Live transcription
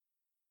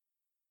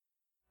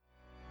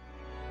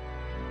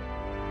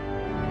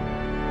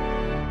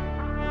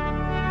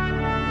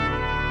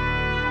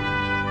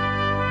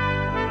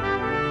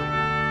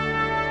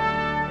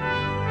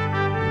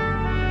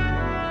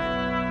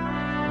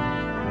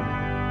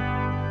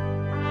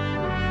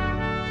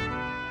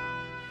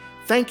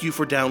Thank you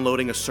for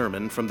downloading a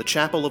sermon from the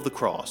Chapel of the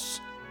Cross.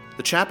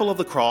 The Chapel of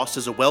the Cross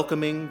is a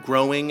welcoming,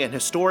 growing, and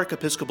historic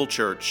Episcopal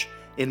church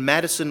in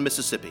Madison,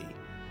 Mississippi.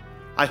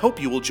 I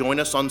hope you will join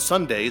us on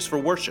Sundays for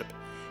worship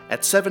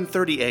at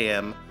 7:30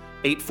 a.m.,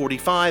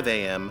 8:45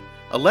 a.m.,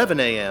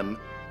 11 a.m.,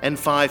 and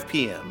 5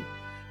 p.m.,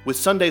 with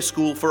Sunday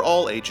school for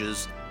all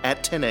ages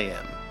at 10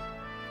 a.m.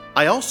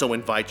 I also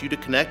invite you to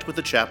connect with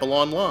the chapel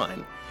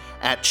online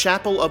at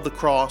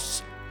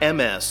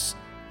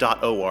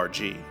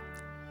chapelofthecrossms.org.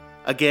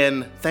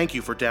 Again, thank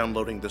you for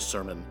downloading this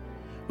sermon.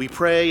 We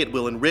pray it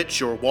will enrich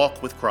your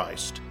walk with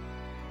Christ.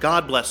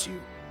 God bless you,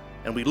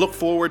 and we look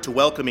forward to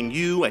welcoming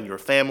you and your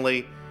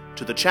family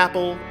to the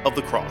Chapel of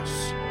the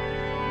Cross.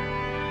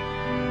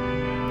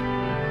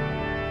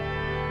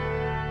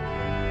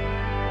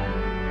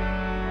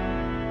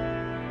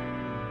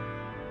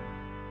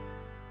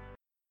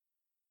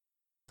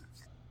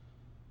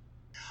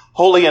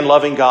 Holy and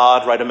loving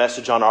God, write a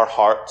message on our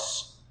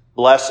hearts.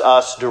 Bless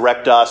us,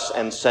 direct us,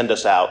 and send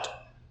us out,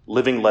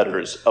 living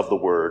letters of the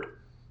Word.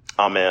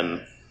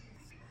 Amen.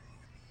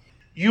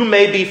 You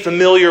may be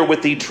familiar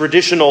with the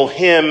traditional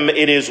hymn,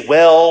 "It Is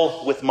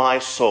Well With My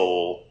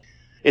Soul."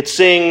 It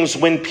sings,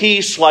 "When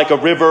peace like a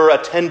river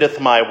attendeth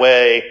my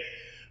way,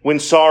 when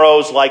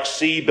sorrows like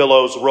sea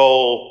billows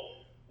roll,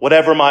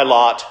 whatever my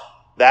lot,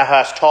 thou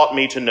hast taught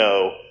me to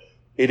know,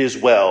 it is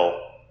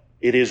well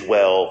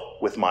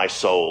with my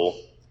soul."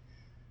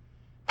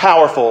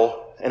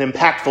 Powerful and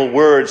impactful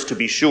words, to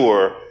be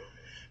sure,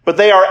 but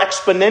they are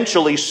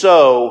exponentially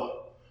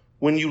so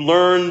when you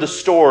learn the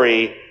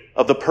story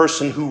of the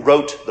person who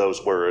wrote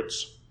those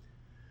words.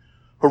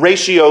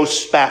 Horatio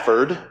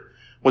Spafford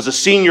was a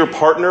senior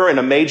partner in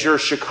a major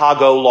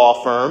Chicago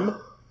law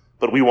firm,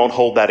 but we won't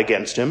hold that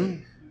against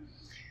him.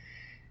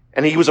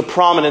 And he was a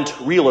prominent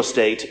real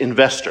estate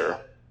investor.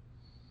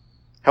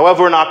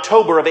 However, in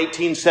October of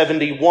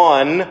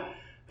 1871,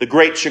 the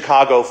Great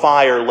Chicago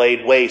Fire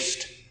laid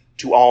waste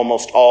to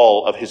almost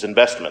all of his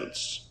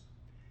investments.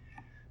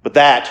 But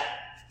that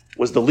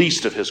was the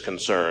least of his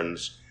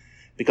concerns,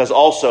 because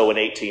also in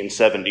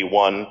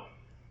 1871,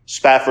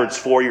 Spafford's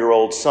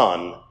 4-year-old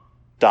son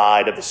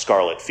died of the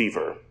scarlet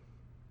fever.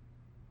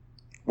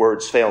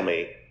 Words fail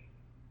me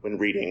when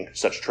reading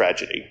such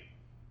tragedy.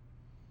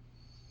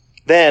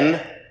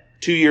 Then,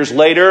 2 years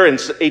later, in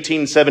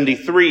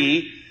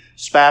 1873,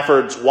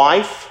 Spafford's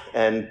wife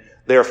and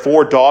their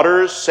 4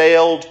 daughters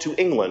sailed to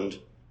England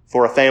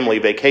for a family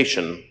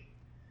vacation.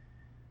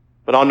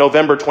 But on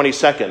November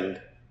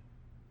 22nd,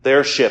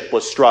 their ship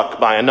was struck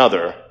by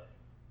another,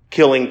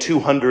 killing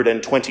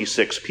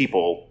 226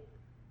 people,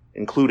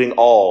 including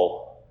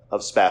all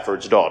of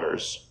Spafford's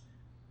daughters.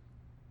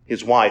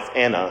 His wife,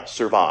 Anna,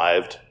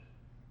 survived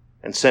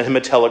and sent him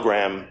a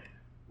telegram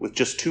with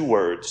just 2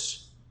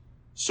 words,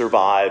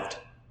 "Survived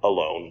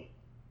alone."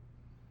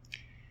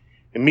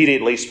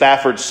 Immediately,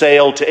 Spafford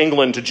sailed to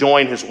England to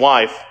join his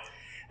wife,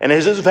 and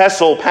as his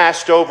vessel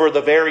passed over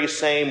the very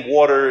same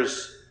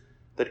waters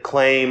that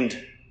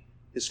claimed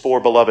his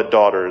 4 beloved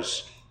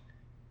daughters,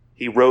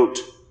 he wrote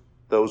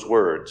those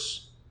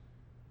words,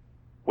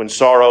 "When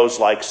sorrows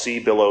like sea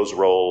billows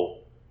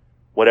roll,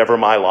 whatever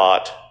my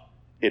lot,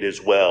 it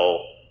is well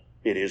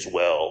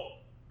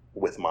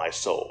with my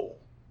soul."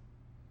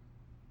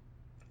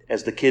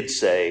 As the kids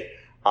say,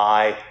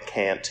 I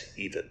can't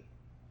even.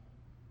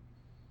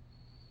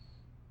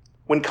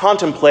 When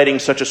contemplating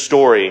such a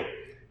story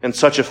and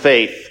such a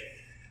faith,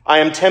 I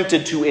am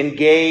tempted to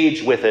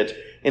engage with it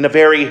in a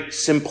very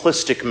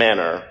simplistic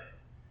manner.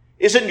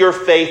 "Isn't your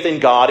faith in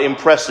God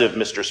impressive,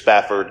 Mr.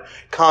 Spafford?"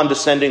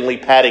 condescendingly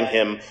patting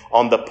him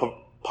on the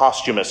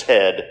posthumous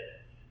head.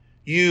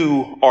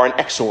 "You are an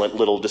excellent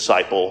little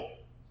disciple."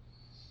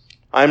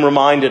 I'm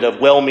reminded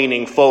of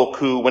well-meaning folk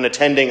who, when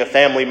attending a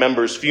family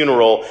member's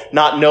funeral,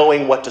 not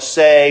knowing what to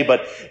say,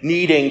 but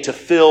needing to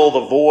fill the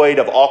void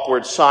of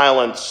awkward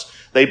silence,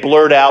 they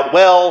blurt out,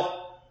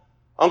 "Well,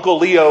 Uncle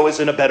Leo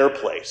is in a better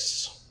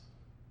place."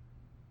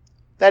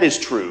 That is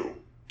true,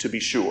 to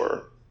be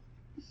sure,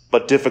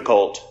 but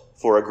difficult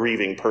for a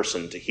grieving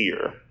person to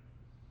hear.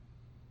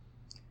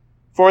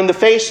 For in the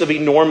face of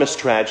enormous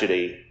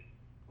tragedy,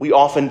 we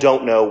often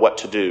don't know what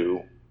to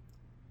do.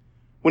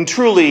 When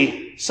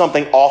truly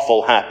something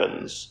awful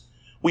happens,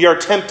 we are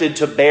tempted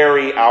to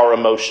bury our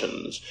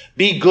emotions,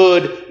 be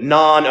good,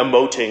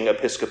 non-emoting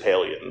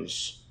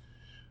Episcopalians,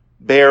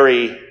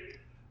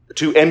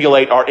 to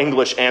emulate our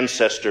English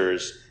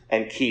ancestors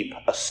and keep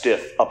a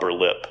stiff upper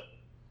lip.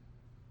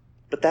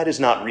 But that is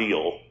not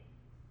real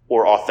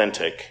or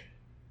authentic.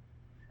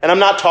 And I'm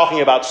not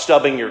talking about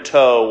stubbing your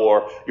toe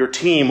or your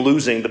team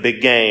losing the big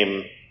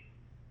game.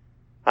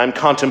 I'm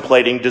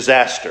contemplating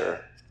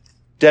disaster,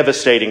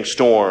 devastating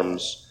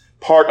storms,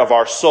 part of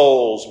our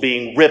souls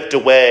being ripped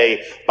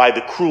away by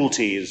the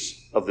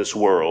cruelties of this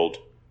world.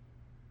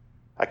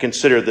 I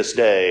consider this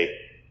day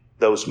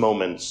those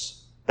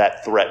moments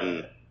that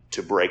threaten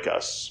to break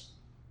us.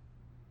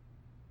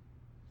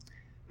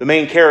 The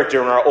main character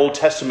in our Old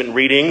Testament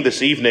reading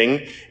this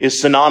evening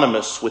is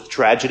synonymous with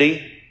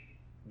tragedy,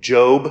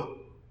 Job.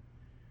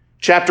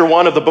 Chapter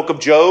 1 of the book of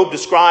Job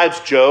describes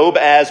Job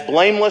as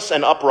blameless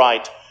and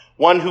upright,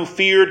 one who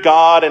feared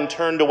God and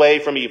turned away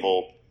from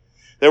evil.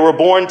 There were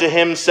born to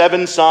him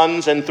 7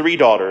 sons and 3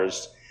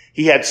 daughters.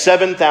 He had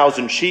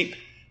 7,000 sheep,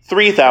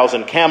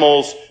 3,000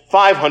 camels,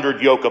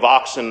 500 yoke of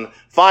oxen,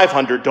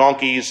 500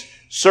 donkeys,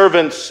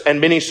 servants and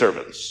many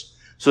servants,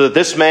 so that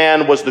this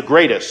man was the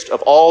greatest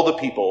of all the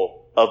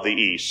people of the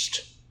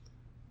East.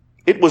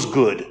 It was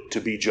good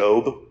to be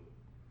Job.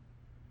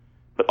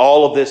 But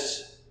all of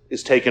this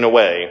is taken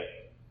away.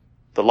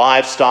 The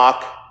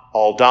livestock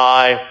all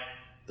die,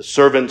 the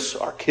servants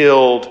are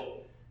killed,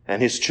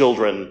 and his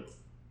children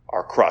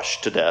are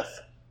crushed to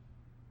death.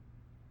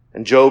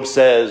 And Job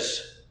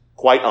says,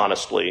 quite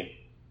honestly,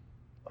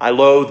 I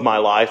loathe my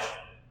life.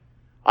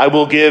 I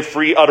will give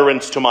free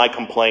utterance to my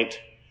complaint.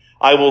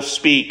 I will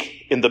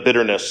speak in the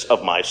bitterness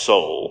of my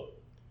soul.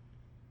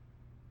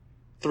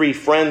 3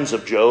 friends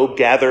of Job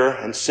gather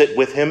and sit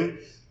with him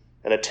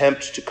and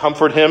attempt to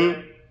comfort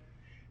him.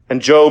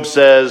 And Job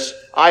says,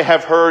 I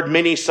have heard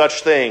many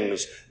such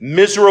things.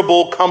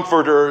 Miserable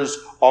comforters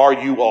are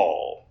you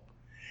all.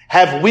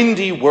 Have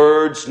windy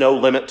words no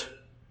limit?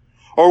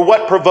 Or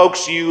what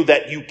provokes you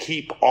that you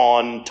keep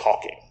on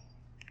talking?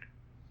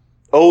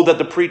 Oh, that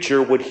the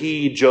preacher would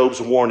heed Job's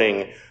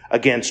warning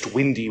against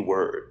windy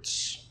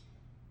words.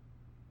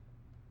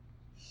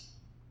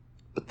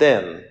 But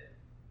then,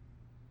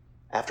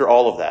 after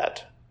all of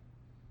that,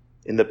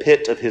 in the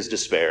pit of his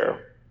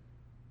despair,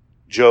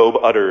 Job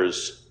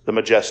utters the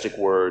majestic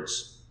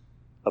words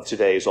of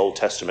today's Old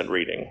Testament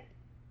reading.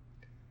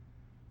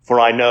 For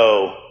I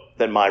know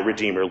that my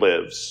Redeemer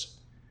lives,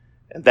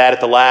 and that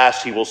at the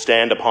last he will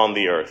stand upon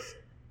the earth.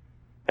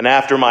 And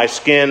after my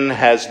skin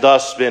has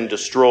thus been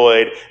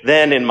destroyed,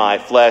 then in my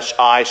flesh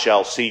I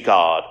shall see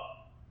God,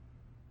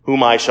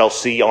 whom I shall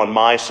see on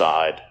my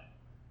side,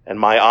 and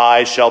my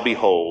eyes shall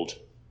behold,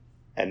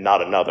 and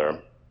not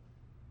another.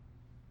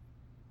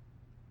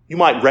 You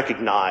might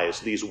recognize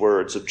these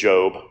words of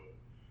Job,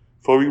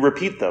 for we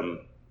repeat them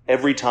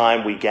every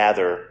time we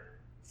gather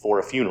for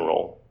a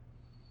funeral.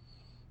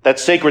 That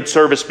sacred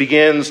service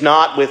begins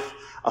not with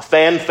a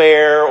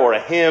fanfare or a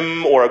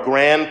hymn or a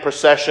grand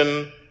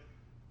procession,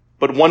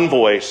 but one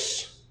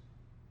voice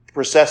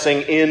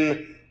processing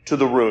into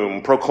the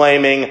room,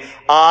 proclaiming,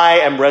 I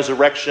am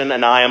resurrection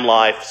and I am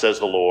life, says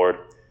the Lord.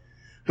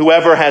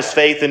 Whoever has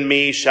faith in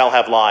me shall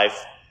have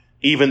life,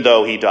 even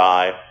though he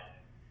die.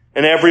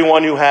 And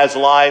everyone who has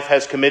life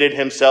has committed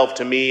himself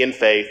to me in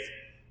faith,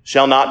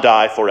 shall not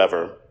die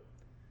forever.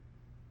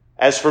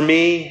 As for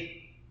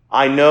me,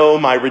 I know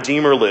my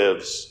Redeemer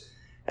lives,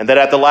 and that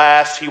at the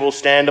last he will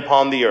stand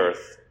upon the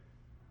earth.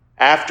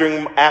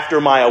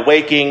 After my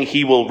awaking,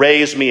 he will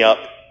raise me up,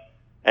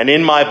 and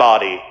in my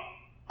body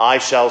I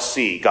shall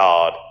see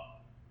God.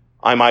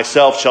 I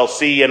myself shall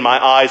see, and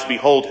my eyes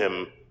behold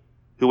him,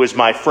 who is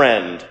my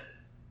friend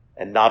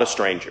and not a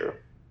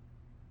stranger.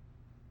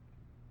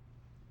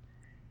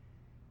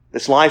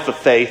 This life of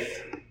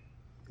faith,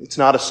 it's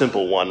not a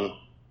simple one.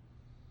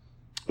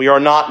 We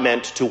are not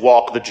meant to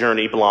walk the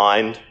journey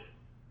blind,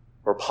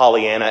 or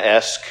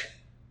Pollyanna-esque,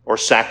 or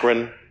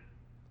saccharine.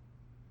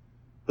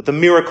 But the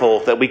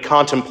miracle that we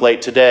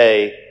contemplate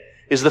today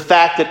is the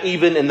fact that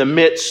even in the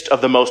midst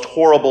of the most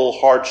horrible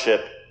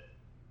hardship,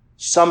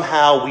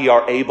 somehow we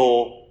are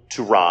able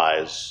to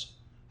rise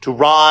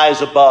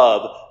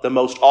above the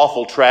most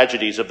awful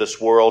tragedies of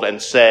this world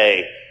and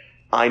say,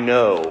 I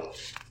know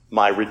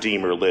my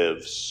Redeemer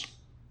lives.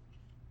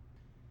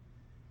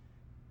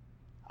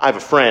 I have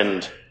a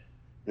friend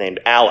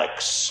named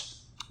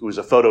Alex, who is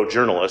a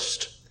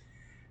photojournalist,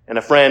 and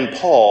a friend,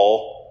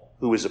 Paul,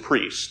 who is a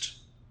priest.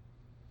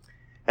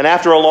 And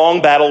after a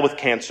long battle with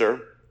cancer,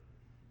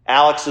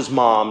 Alex's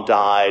mom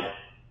died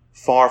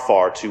far,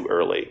 far too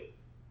early.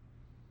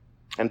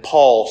 And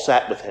Paul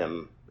sat with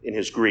him in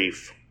his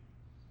grief.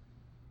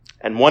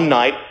 And one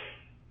night,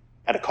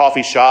 at a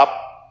coffee shop,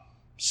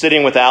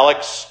 sitting with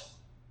Alex,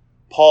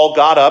 Paul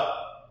got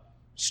up,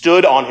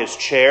 stood on his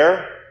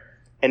chair,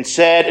 and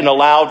said in a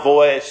loud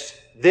voice,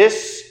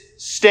 "This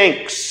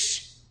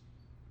stinks."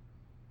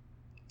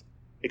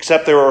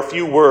 Except there are a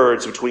few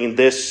words between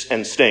this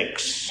and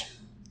stinks.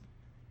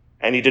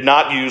 And he did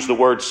not use the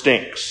word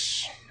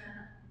stinks.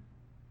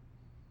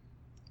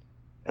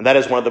 And that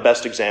is one of the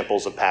best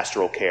examples of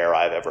pastoral care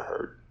I've ever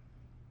heard.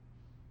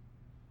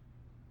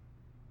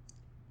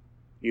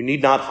 You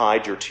need not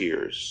hide your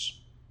tears.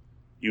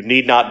 You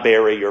need not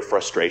bury your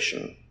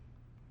frustration.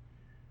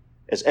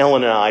 As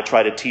Ellen and I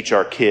try to teach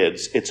our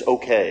kids, it's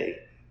okay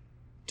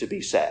to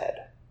be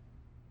sad.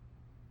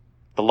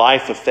 The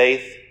life of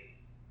faith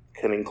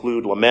can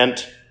include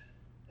lament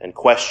and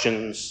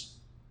questions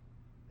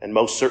and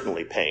most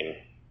certainly pain.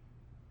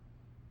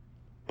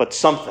 But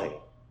something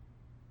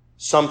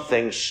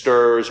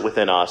stirs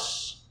within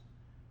us.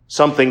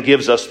 Something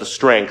gives us the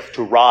strength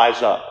to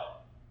rise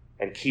up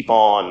and keep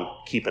on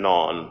keeping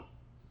on.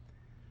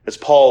 As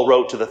Paul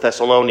wrote to the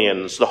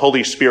Thessalonians, the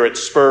Holy Spirit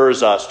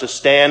spurs us to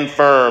stand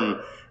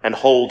firm and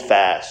hold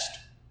fast.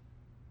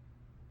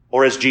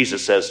 Or as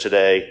Jesus says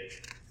today,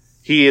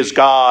 He is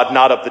God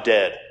not of the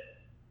dead,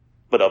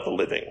 but of the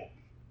living.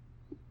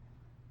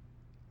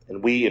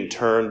 And we in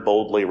turn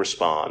boldly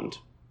respond,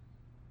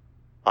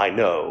 I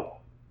know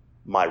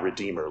my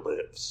Redeemer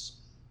lives.